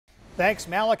Thanks,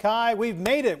 Malachi. We've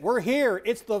made it. We're here.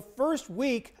 It's the first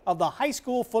week of the high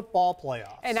school football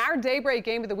playoffs. And our Daybreak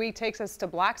game of the week takes us to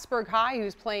Blacksburg High,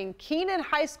 who's playing Keenan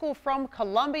High School from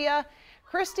Columbia.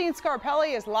 Christine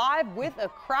Scarpelli is live with a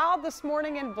crowd this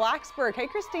morning in Blacksburg. Hey,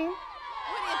 Christine.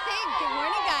 What do you think? Good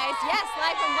morning, guys. Yes,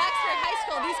 live from Blacksburg High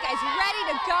School. These guys ready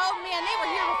to go. Man, they were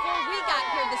here before we got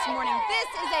here this morning. This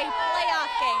is a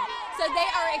playoff game. So they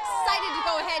are excited to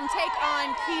go ahead and take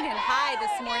on Keenan High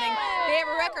this morning. They have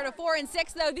a record of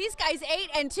 4-6, though. These guys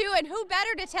 8-2, and who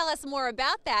better to tell us more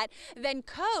about that than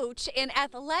Coach and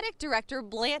Athletic Director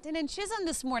Blanton and Chisholm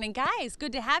this morning. Guys,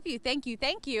 good to have you. Thank you,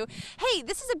 thank you. Hey,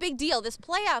 this is a big deal, this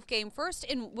playoff game. First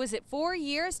in, was it 4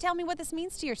 years? Tell me what this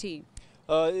means to your team.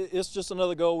 It's just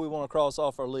another goal we want to cross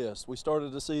off our list. We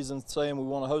started the season saying we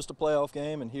want to host a playoff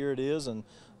game, and here it is, and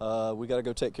we got to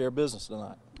go take care of business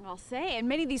tonight. I'll say, and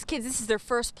many of these kids, this is their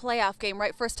first playoff game,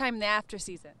 right? First time in the after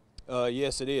season.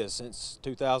 Yes, it is, since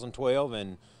 2012,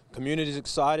 and community's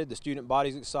excited, the student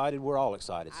body's excited, we're all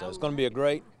excited. So it's going to be a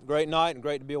great night and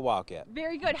great to be a Wildcat.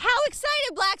 Very good. How excited,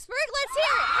 Blacksburg? Let's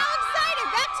hear it. How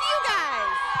excited? Back to you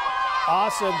guys.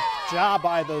 Awesome job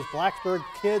by those Blacksburg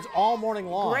kids all morning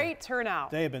long. Great turnout.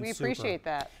 They have been We super. appreciate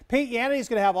that. Pete Yannity's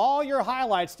going to have all your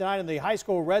highlights tonight in the high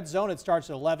school red zone. It starts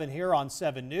at 11 here on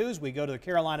 7 News. We go to the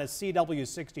Carolina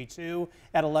CW62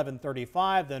 at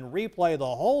 11:35, then replay the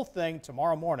whole thing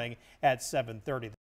tomorrow morning at 7:30.